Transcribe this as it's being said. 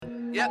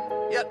I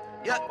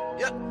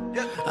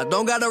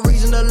don't got a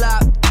reason to lie.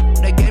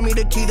 They gave me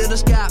the key to the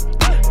sky,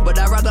 but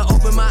I'd rather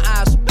open my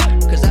eyes,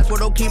 cause that's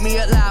what'll keep me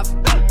alive.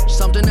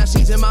 Something that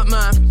sees in my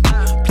mind.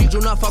 Please do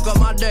not fuck up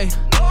my day.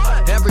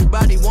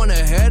 Everybody want a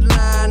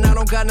headline. I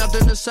don't got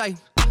nothing to say,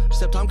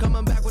 except I'm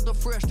coming back with the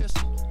freshness.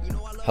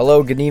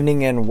 Hello, good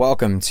evening, and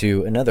welcome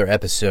to another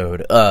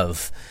episode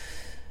of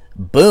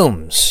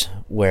Booms,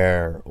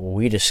 where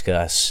we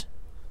discuss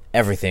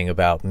everything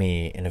about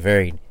me in a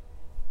very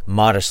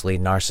modestly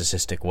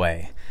narcissistic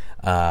way.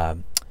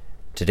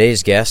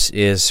 Today's guest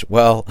is,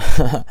 well,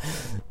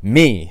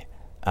 me.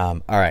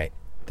 Alright,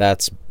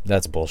 that's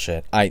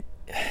bullshit. I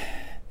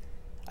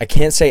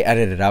can't say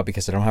edit it out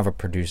because I don't have a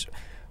producer.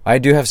 I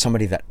do have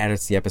somebody that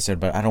edits the episode,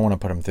 but I don't want to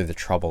put him through the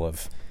trouble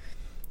of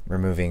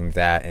removing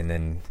that, and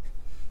then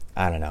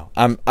I don't know.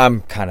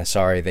 I'm kind of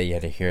sorry that you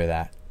had to hear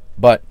that.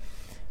 But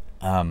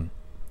coming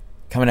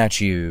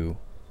at you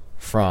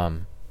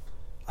from,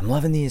 I'm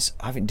loving these.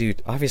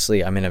 Dude,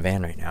 obviously I'm in a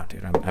van right now,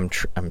 dude. I'm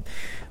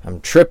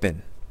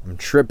tripping. I'm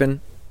tripping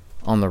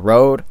on the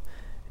road,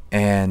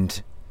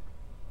 and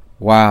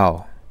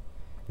wow,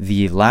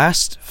 the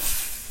last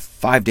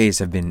 5 days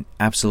have been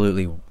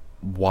absolutely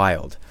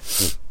wild.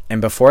 And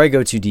before I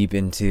go too deep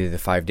into the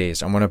 5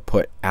 days, I want to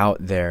put out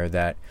there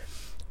that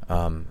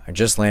I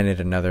just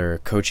landed another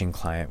coaching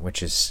client,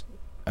 which is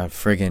a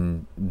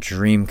friggin'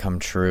 dream come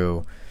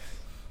true.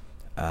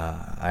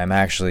 I'm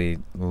actually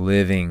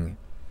living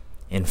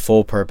in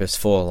full purpose,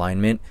 full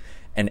alignment,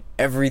 and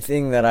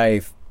everything that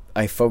I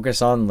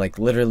focus on, like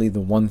literally the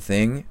one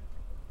thing,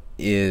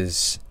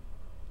 is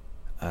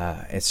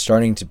it's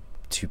starting to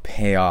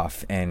pay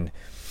off. And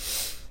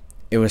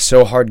it was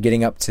so hard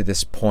getting up to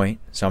this point.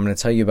 So I'm going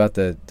to tell you about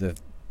the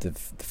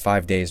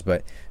 5 days,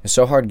 but it's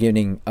so hard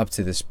getting up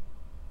to this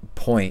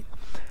point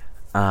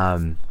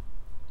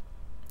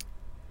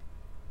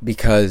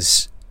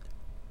because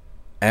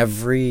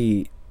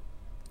every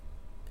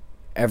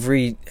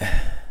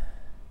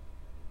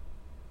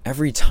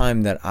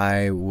time that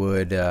I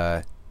would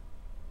try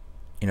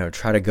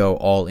to go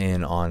all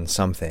in on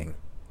something,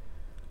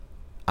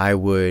 I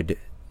would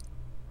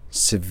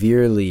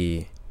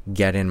severely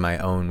get in my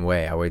own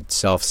way. I would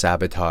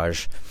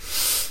self-sabotage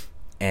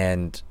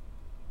and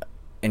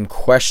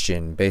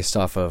question based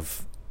off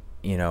of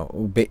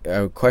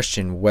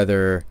question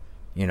whether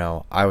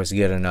I was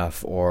good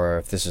enough, or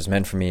if this was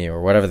meant for me,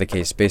 or whatever the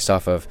case, based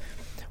off of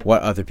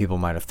what other people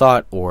might have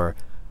thought, or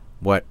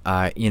what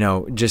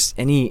just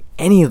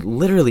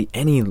literally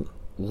any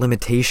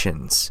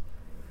limitations,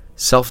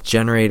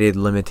 self-generated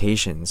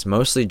limitations,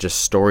 mostly just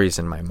stories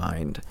in my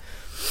mind.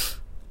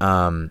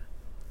 And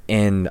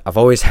I've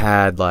always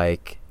had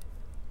like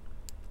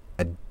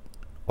a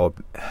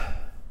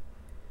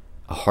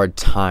hard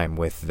time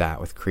with that,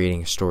 with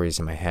creating stories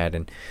in my head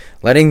and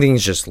letting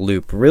things just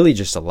loop. Really,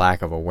 just a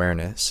lack of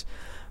awareness.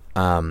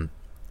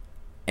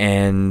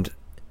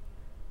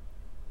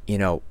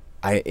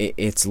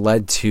 It's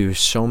led to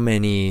so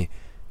many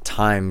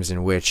times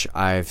in which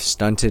I've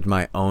stunted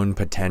my own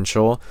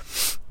potential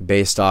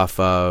based off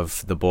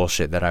of the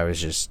bullshit that I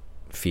was just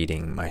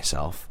feeding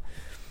myself.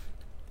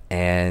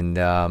 And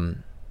I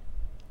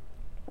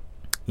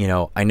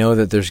know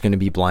that there's going to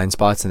be blind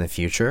spots in the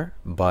future,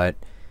 but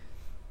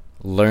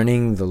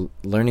learning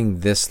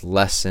this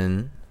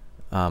lesson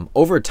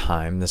over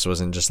time. This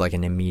wasn't just like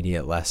an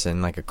immediate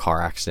lesson, like a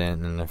car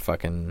accident and I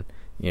fucking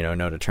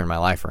know to turn my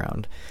life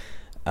around.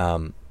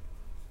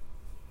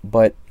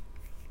 But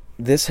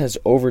this has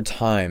over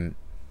time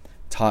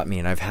taught me,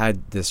 and I've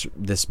had this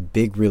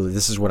big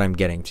this is what I'm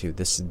getting to,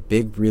 this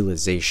big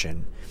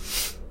realization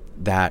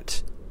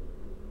that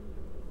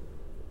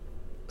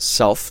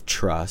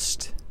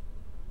self-trust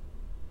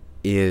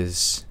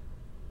is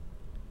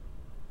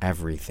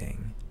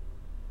everything.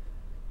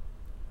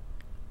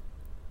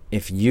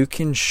 If you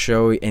can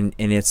show, and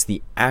it's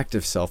the act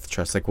of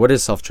self-trust. Like, what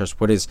is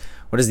self-trust? What is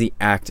the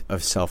act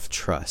of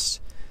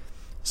self-trust?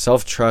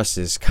 Self-trust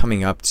is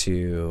coming up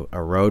to a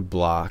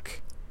roadblock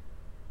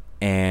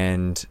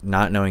and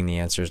not knowing the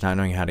answers, not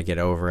knowing how to get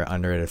over it,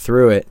 under it, or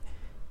through it.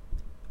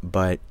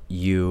 But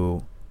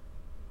you,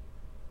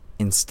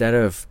 instead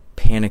of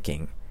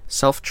panicking,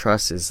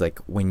 self-trust is like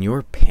when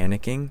you're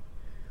panicking,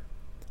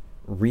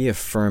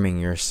 reaffirming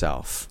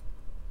yourself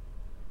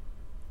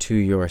to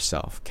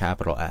yourself,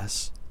 capital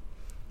S,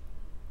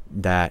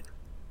 that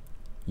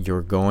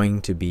you're going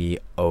to be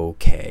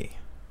okay.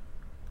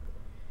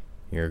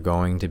 You're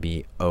going to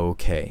be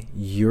okay.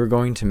 You're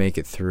going to make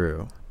it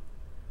through.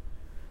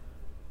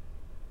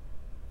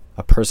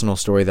 A personal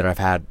story that I've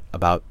had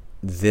about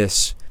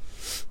this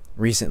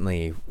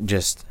recently,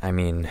 I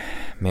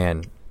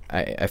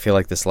feel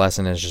like this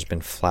lesson has just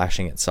been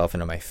flashing itself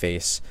into my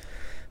face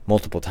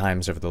multiple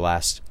times over the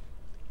last,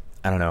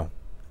 2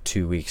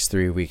 weeks,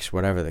 3 weeks,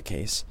 whatever the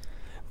case.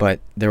 But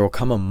there will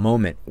come a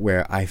moment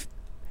where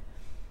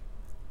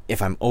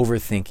if I'm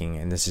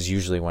overthinking, and this is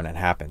usually when it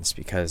happens,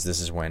 because this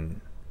is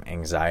when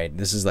anxiety,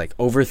 this is like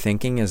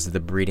overthinking is the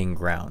breeding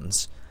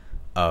grounds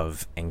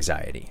of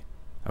anxiety.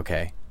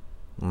 Okay?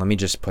 Let me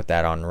just put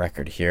that on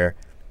record here.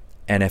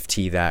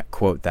 NFT that,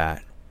 quote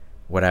that,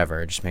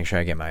 whatever, just make sure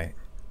I get my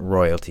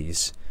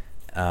royalties.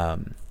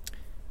 But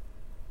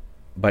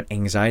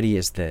anxiety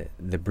is the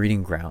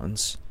breeding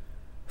grounds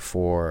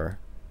for,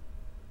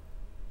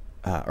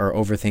 or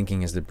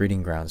overthinking is the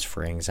breeding grounds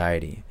for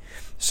anxiety.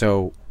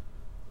 So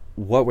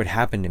what would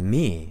happen to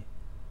me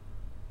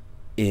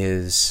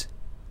is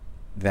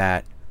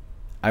that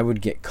I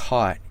would get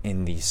caught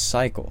in these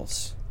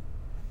cycles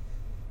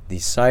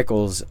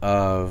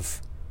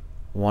of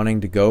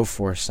wanting to go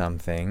for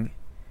something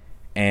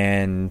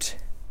and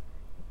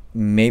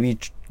maybe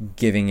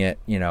giving it,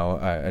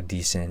 a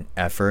decent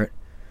effort,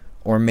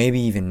 or maybe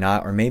even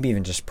not, or maybe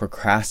even just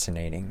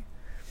procrastinating,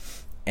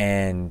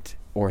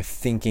 or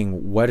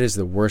thinking, what is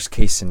the worst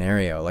case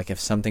scenario? Like, if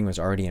something was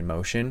already in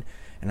motion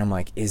and I'm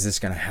like, is this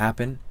going to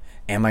happen?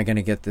 Am I going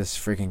to get this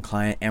freaking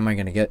client? Am I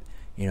going to get,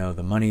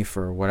 the money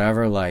for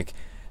whatever? Like,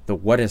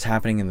 what is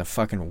happening in the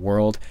fucking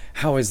world?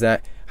 How is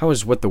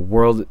what the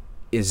world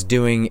is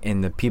doing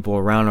and the people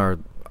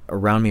around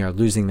me are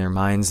losing their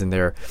minds, and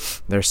they're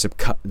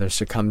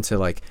succumb to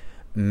like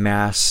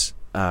mass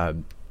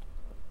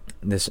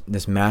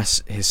this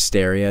mass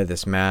hysteria,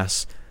 this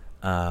mass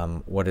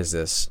what is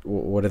this?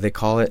 What do they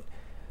call it?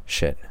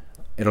 Shit,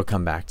 it'll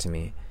come back to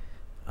me.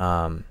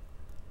 But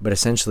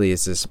essentially,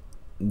 it's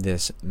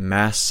this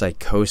mass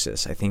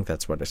psychosis. I think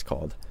that's what it's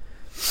called.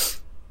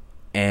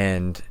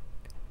 And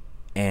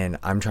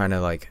I'm trying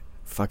to like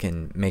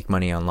fucking make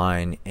money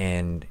online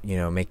and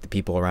make the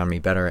people around me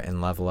better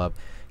and level up.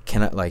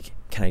 Can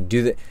I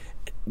do that?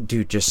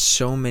 Dude, just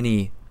so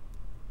many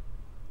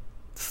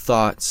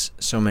thoughts,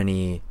 so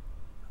many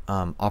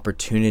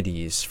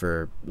opportunities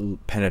for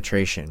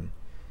penetration,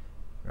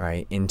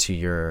 right, into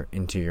your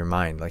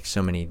mind, like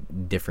so many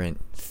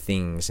different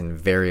things and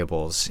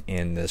variables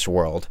in this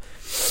world.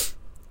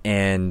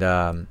 And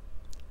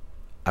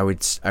I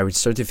would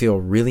start to feel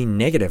really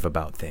negative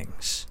about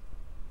things.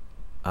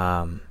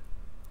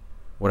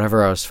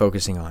 Whatever I was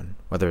focusing on,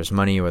 whether it was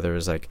money, whether it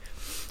was like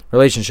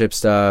relationship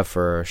stuff,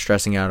 or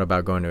stressing out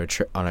about going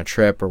to on a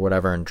trip or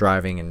whatever, and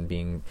driving and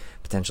being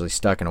potentially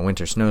stuck in a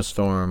winter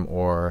snowstorm,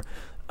 or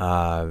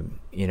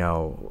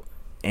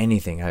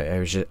anything.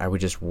 I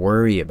would just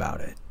worry about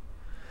it.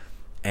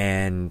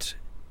 And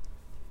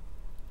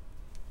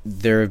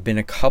there have been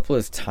a couple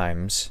of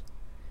times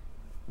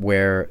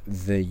where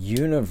the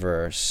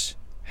universe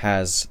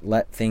has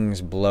let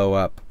things blow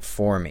up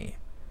for me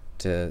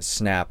to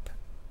snap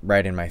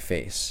right in my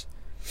face.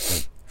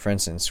 For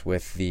instance,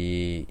 with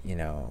the,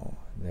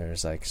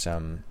 there's like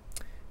some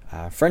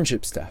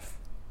friendship stuff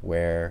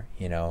where,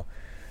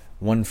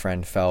 one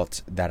friend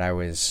felt that I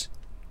was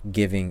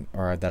giving,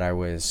 or that I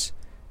was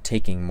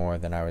taking more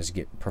than I was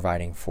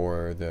providing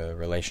for the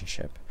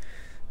relationship,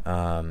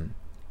 and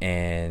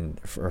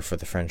for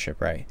the friendship,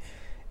 right?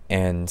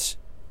 And,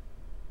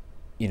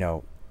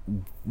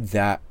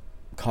 that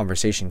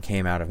conversation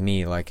came out of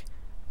me like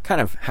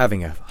kind of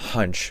having a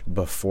hunch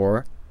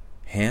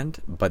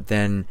beforehand, but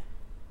then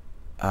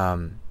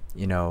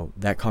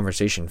that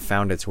conversation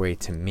found its way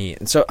to me.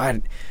 And so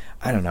I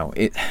don't know,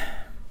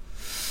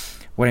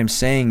 what I'm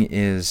saying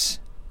is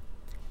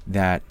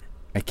that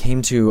I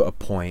came to a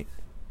point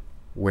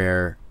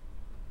where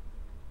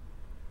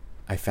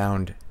I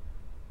found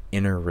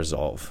inner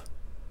resolve.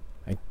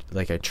 I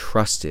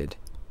trusted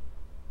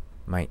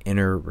my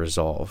inner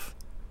resolve.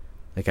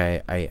 Like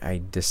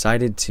I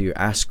decided to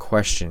ask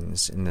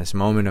questions in this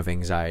moment of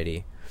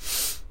anxiety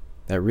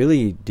that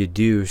really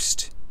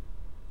deduced,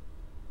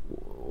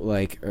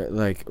 like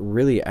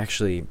really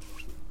actually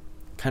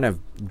kind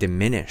of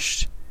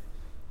diminished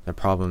the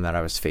problem that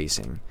I was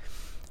facing.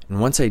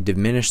 And once I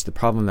diminished the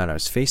problem that I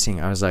was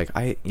facing, I was like,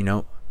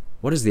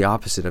 what is the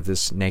opposite of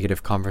this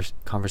negative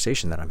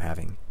conversation that I'm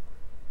having?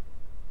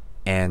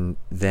 And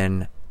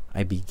then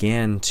I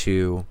began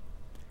to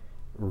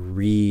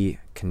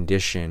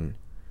recondition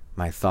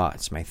my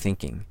thoughts, my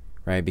thinking,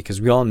 right? Because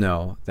we all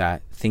know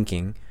that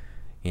thinking,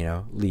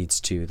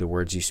 leads to the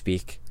words you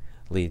speak,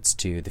 leads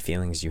to the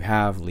feelings you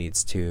have,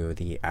 leads to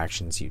the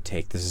actions you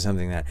take. This is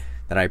something that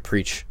I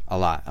preach a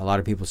lot. A lot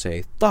of people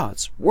say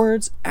thoughts,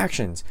 words,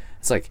 actions.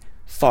 It's like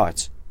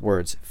thoughts,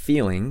 words,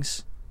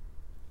 feelings,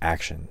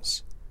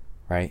 actions,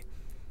 right?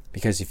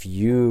 Because if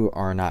you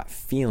are not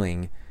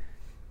feeling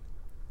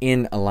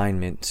in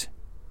alignment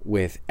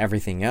with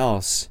everything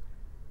else,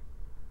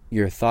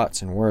 your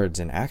thoughts and words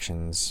and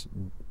actions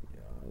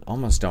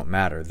almost don't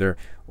matter.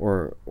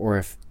 Or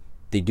if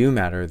they do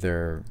matter,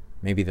 they're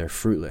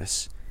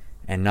fruitless,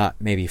 and not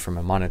maybe from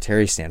a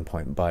monetary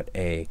standpoint, but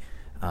maybe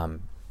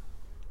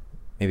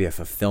a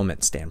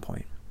fulfillment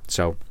standpoint.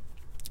 So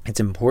it's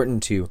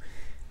important to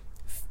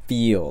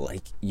feel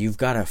like you've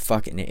got to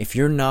if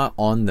you're not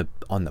on the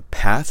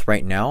path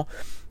right now,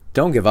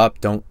 don't give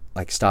up, don't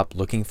stop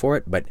looking for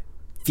it, but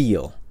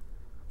feel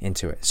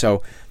into it.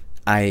 So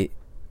I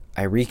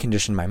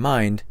reconditioned my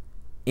mind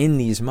in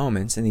these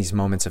moments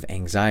of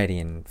anxiety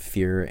and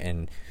fear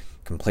and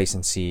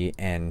complacency,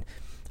 and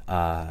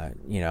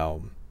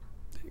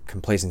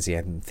complacency,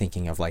 I'm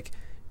thinking of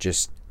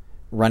just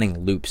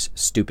running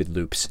stupid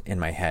loops in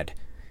my head,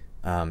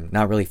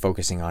 not really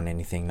focusing on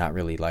anything, not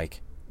really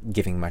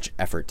giving much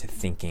effort to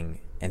thinking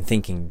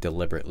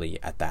deliberately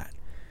at that,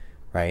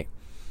 right?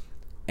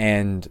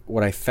 And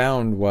what I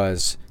found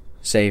was,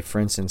 say, for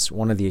instance,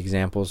 one of the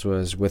examples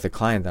was with a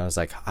client that I was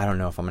like, I don't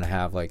know if I'm going to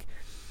have, like,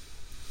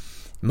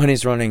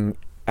 money's running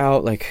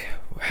out, like,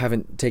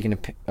 haven't taken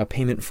a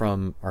payment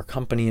from our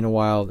company in a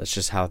while. That's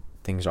just how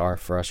things are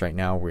for us right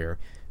now. We're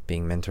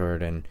being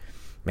mentored and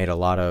made a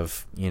lot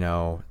of,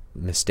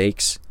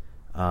 mistakes,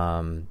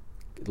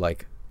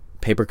 like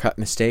paper cut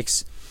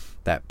mistakes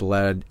that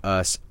bled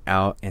us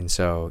out. And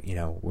so,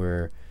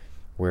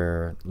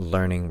 we're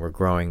learning, we're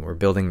growing, we're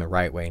building the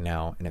right way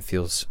now, and it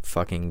feels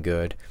fucking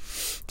good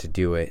to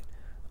do it.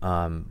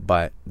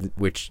 But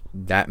which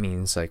that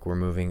means, like, we're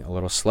moving a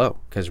little slow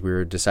because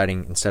we're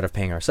deciding, instead of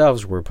paying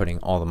ourselves, we're putting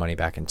all the money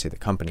back into the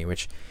company,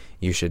 which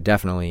you should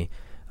definitely,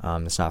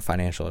 it's not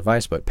financial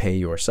advice, but pay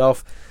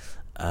yourself,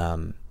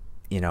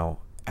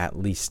 at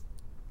least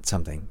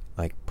something,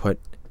 like put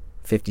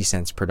 50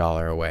 cents per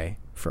dollar away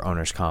for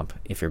owner's comp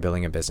if you're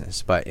building a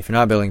business. But if you're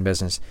not building a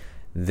business,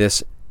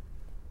 this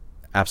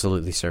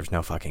absolutely serves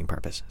no fucking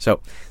purpose.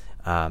 So,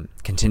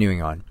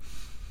 continuing on,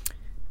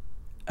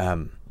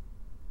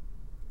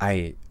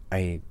 I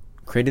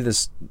created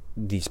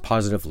these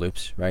positive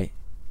loops, right,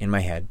 in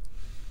my head,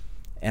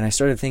 and I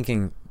started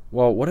thinking,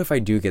 well, what if I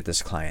do get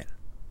this client?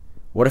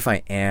 What if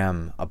I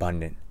am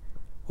abundant?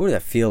 What would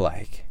that feel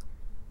like?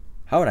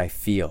 How would I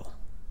feel?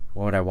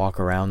 What would I walk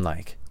around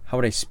like? How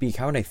would I speak?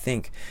 How would I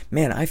think?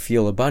 Man, I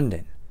feel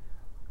abundant.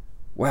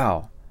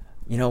 Wow.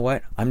 You know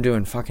what? I'm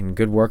doing fucking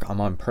good work. I'm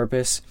on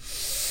purpose.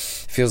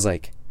 Feels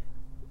like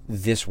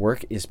this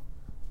work is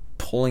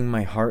pulling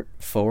my heart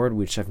forward,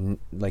 which I've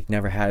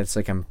never had. It's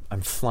like I'm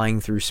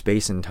flying through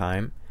space and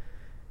time.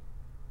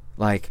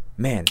 Like,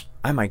 man,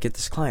 I might get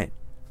this client.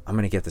 I'm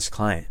going to get this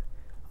client.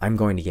 I'm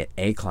going to get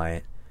a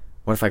client.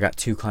 What if I got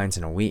 2 clients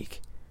in a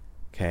week?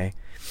 Okay.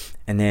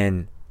 And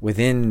then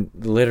within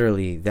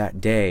literally that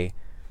day,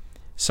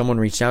 someone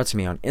reached out to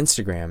me on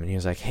Instagram and he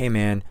was like, hey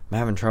man, I'm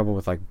having trouble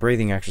with like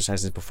breathing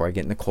exercises before I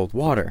get in the cold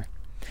water.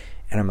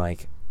 And I'm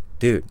like,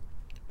 dude,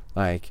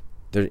 like,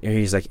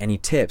 he's like, any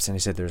tips? And I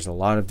said, there's a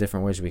lot of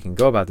different ways we can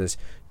go about this.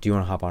 Do you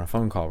want to hop on a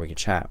phone call? We can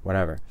chat,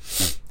 whatever.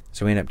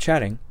 So we end up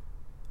chatting,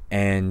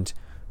 and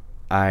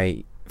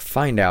I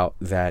find out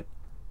that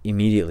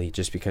immediately,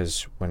 just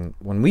because when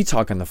we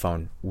talk on the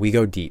phone, we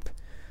go deep,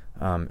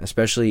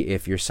 especially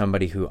if you're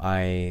somebody who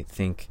I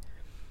think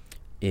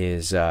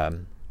is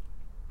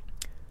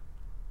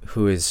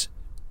who is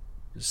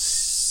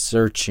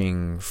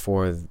searching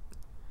for,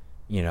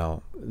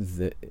 I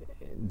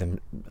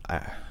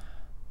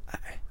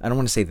don't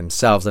want to say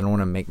themselves. I don't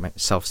want to make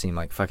myself seem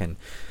like fucking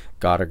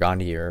God or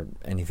Gandhi or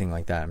anything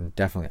like that.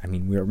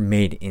 We are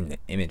made in the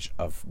image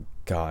of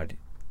God,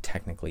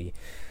 technically.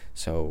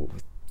 So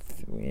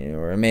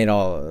we're made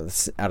all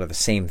out of the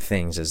same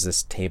things as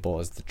this table,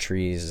 as the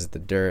trees, as the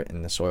dirt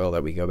and the soil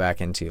that we go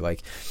back into.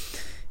 Like,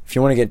 if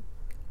you want to get,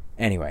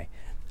 anyway,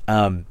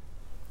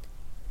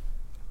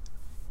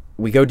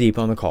 we go deep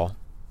on the call,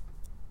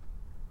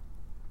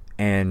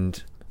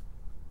 and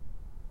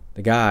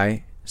the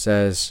guy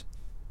says,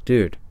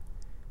 dude,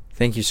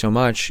 thank you so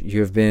much.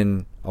 You have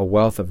been a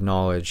wealth of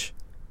knowledge,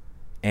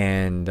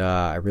 and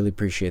I really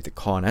appreciate the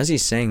call. And as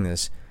he's saying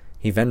this,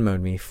 he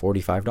Venmo'd me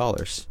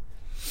 $45.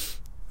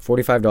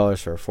 $45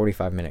 for a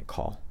 45-minute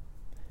call.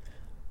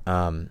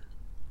 And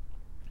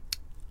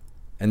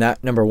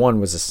that, number one,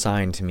 was a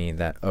sign to me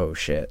that, oh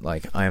shit,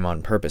 like, I am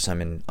on purpose.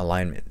 I'm in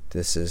alignment.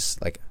 This is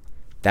like,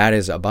 that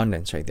is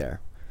abundance right there.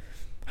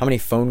 How many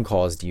phone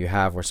calls do you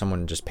have where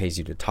someone just pays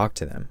you to talk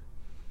to them?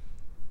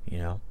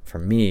 For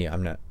me,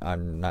 I'm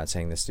not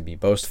saying this to be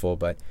boastful,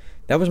 but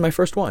that was my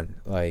first one.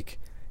 Like,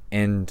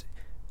 and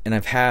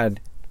I've had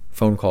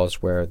phone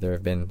calls where there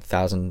have been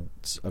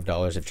thousands of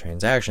dollars of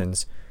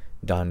transactions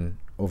done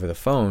over the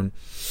phone,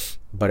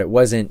 but it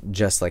wasn't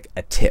just like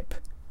a tip.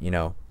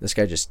 This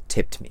guy just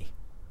tipped me.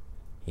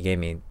 He gave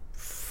me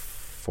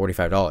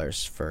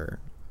 $45 for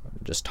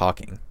just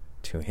talking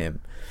to him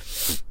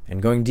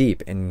and going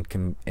deep and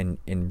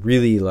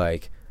really,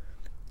 like,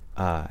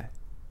 I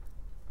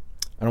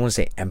don't want to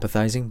say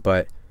empathizing,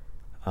 but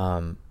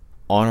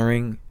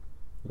honoring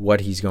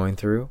what he's going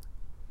through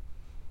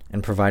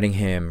and providing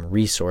him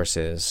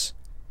resources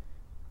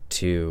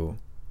to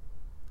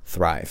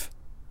thrive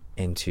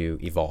and to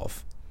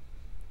evolve.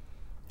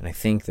 And I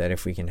think that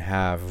if we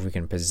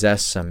can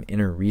possess some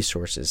inner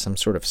resources, some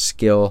sort of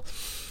skill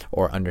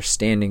or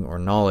understanding or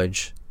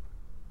knowledge,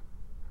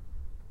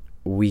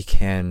 we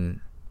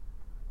can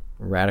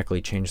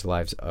radically change the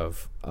lives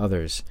of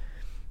others.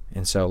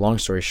 And so, long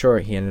story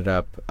short, he ended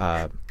up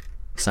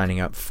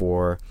signing up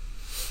for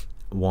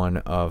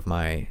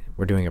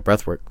we're doing a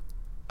breathwork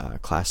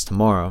class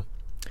tomorrow,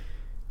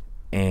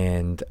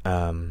 and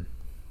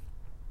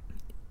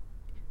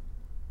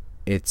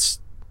it's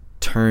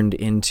turned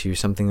into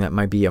something that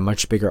might be a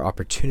much bigger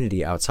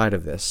opportunity outside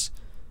of this.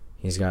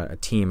 He's got a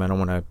team. I don't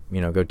want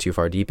to, go too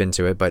far deep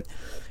into it, but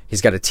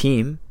he's got a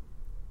team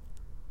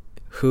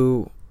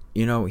who,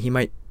 he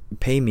might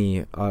pay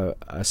me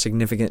a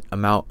significant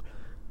amount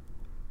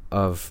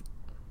of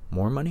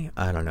more money?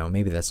 I don't know.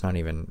 Maybe that's not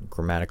even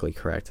grammatically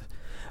correct.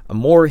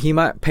 He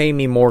might pay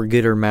me more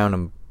gooder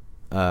amount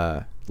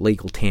of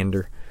legal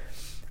tender,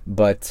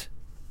 but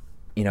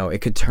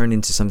it could turn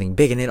into something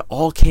big. And it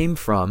all came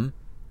from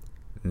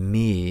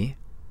me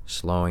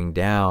slowing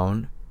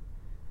down,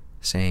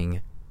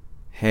 saying,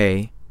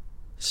 hey,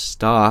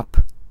 stop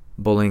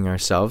bullying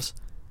ourselves.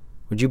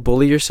 Would you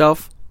bully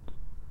yourself?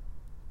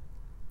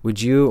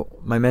 Would you?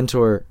 My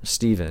mentor,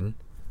 Steven,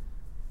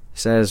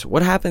 says,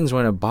 what happens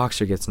when a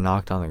boxer gets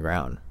knocked on the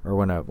ground? Or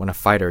when a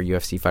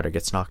UFC fighter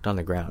gets knocked on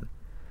the ground?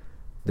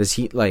 Does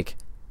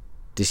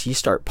he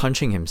start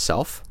punching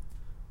himself?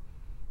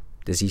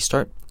 Does he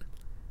start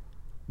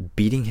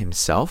beating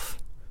himself?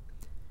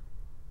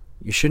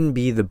 You shouldn't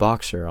be the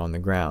boxer on the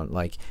ground.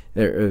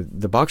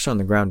 The boxer on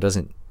the ground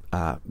doesn't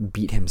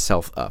beat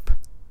himself up.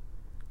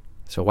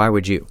 So why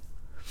would you?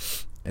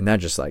 And that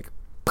just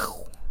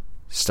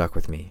stuck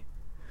with me.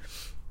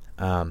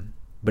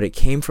 But it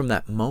came from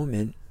that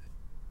moment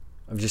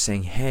of just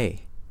saying,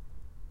 hey,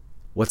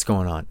 what's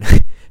going on?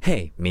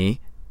 Hey,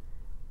 me.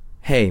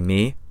 Hey,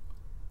 me.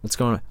 What's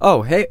going on?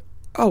 Oh, hey.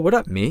 Oh, what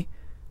up, me?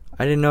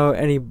 I didn't know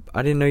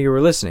you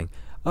were listening.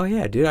 Oh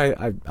yeah, dude,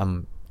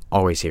 I'm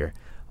always here.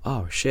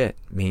 Oh shit,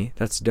 me.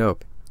 That's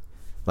dope.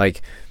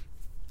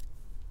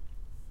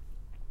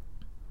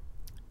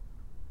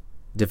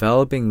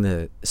 Developing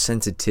the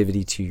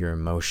sensitivity to your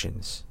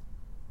emotions.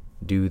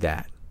 Do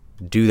that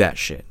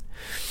shit.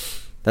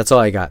 That's all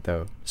I got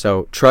though.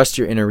 So trust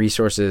your inner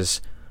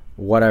resources,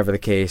 whatever the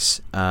case,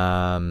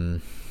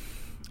 or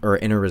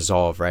inner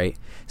resolve, right?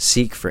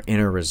 Seek for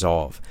inner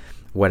resolve.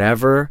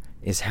 Whatever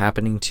is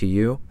happening to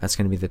you, that's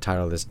going to be the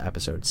title of this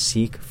episode.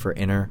 Seek for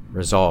inner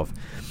resolve.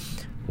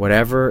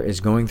 Whatever is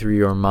going through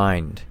your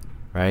mind,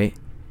 right,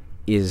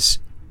 is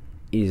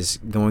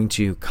going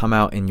to come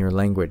out in your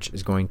language,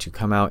 is going to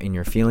come out in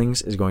your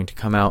feelings, is going to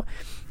come out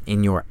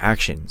in your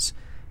actions.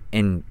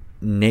 And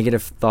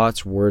negative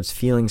thoughts, words,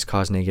 feelings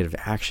cause negative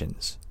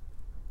actions.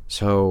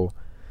 So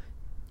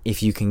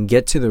if you can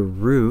get to the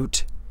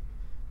root,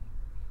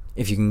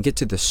 if you can get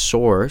to the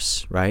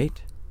source,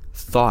 right?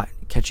 Thought,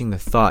 catching the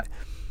thought.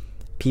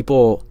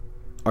 People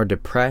are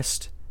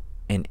depressed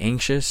and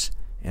anxious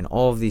and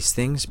all of these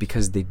things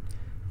because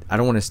I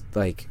don't want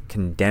to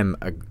condemn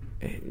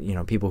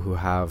people who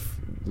have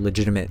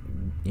legitimate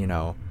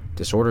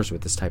disorders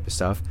with this type of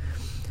stuff,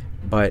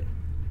 but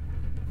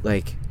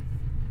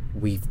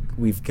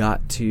we've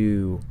got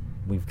to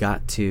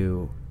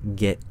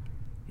get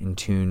in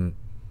tune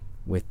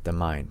with the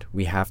mind.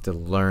 We have to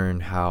learn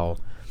how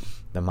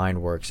the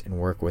mind works and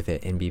work with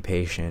it and be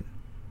patient,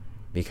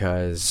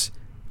 because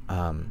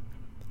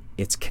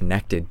it's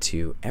connected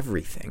to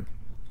everything.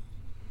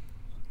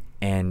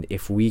 And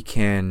if we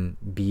can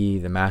be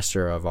the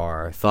master of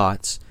our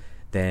thoughts,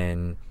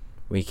 then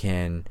we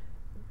can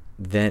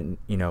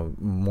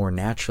more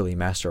naturally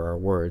master our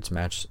words,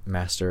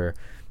 master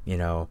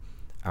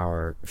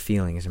our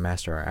feelings, and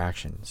master our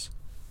actions,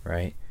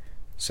 right?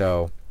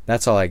 So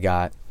that's all I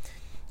got.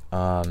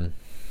 Man,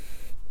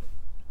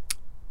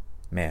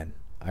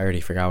 I already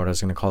forgot what I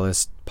was going to call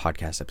this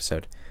podcast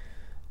episode.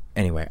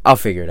 Anyway, I'll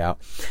figure it out.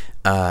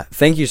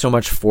 Thank you so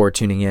much for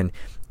tuning in.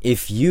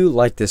 If you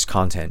like this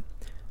content,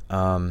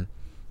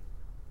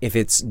 if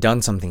it's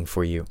done something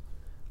for you,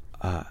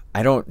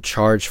 I don't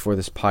charge for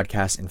this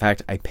podcast. In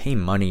fact, I pay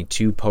money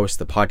to post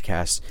the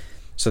podcast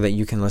so that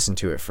you can listen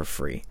to it for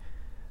free.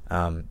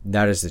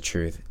 That is the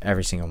truth,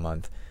 every single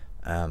month.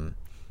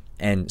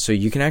 And so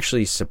you can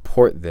actually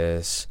support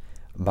this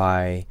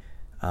by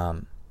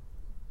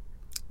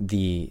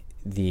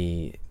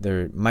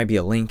there might be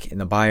a link in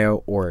the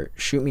bio, or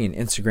shoot me an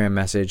Instagram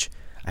message.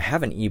 I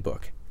have an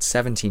ebook. It's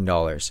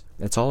 $17.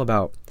 It's all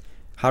about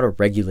how to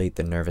regulate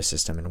the nervous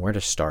system and where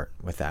to start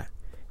with that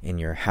in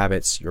your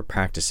habits, your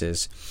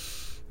practices,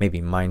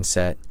 maybe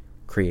mindset,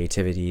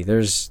 creativity.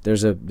 There's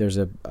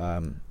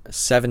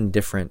 7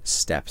 different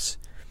steps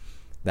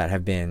that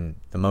have been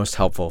the most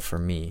helpful for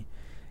me.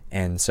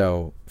 And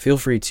so feel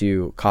free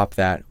to cop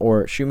that,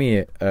 or shoot me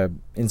a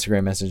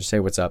Instagram message,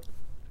 say what's up.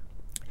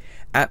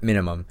 At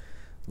minimum,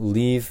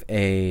 leave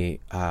a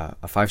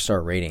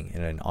 5-star rating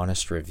and an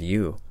honest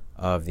review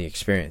of the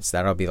experience.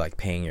 That'll be like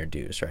paying your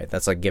dues, right?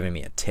 That's like giving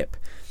me a tip.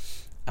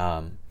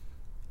 And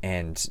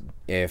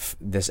if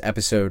this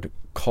episode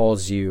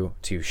calls you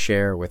to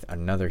share with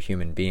another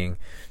human being,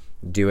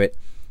 do it.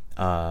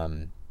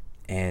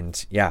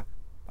 And yeah,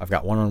 I've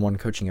got one-on-one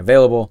coaching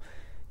available.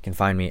 You can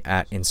find me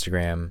at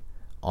Instagram,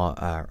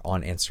 on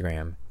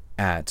Instagram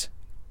at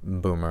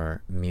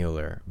Boomer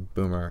Mueller.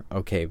 Boomer,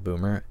 okay,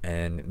 Boomer,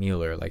 and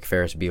Mueller, like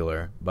Ferris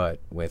Bueller, but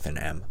with an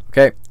M.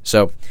 Okay,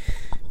 so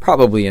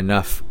probably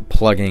enough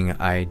plugging.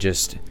 I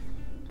just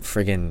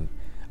friggin'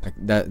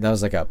 that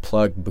was like a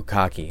plug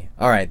bukkake.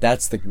 All right,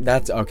 that's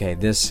okay.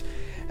 This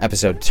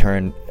episode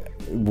turned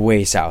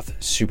way south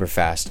super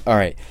fast. All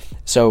right,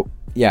 so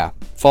yeah,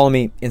 follow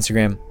me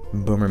Instagram,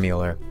 Boomer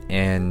Mueller,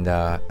 and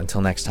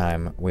until next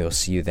time, we'll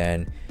see you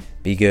then.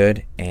 Be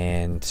good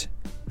and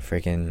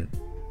freaking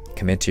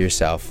commit to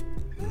yourself,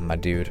 my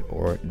dude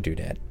or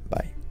dudette.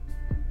 Bye.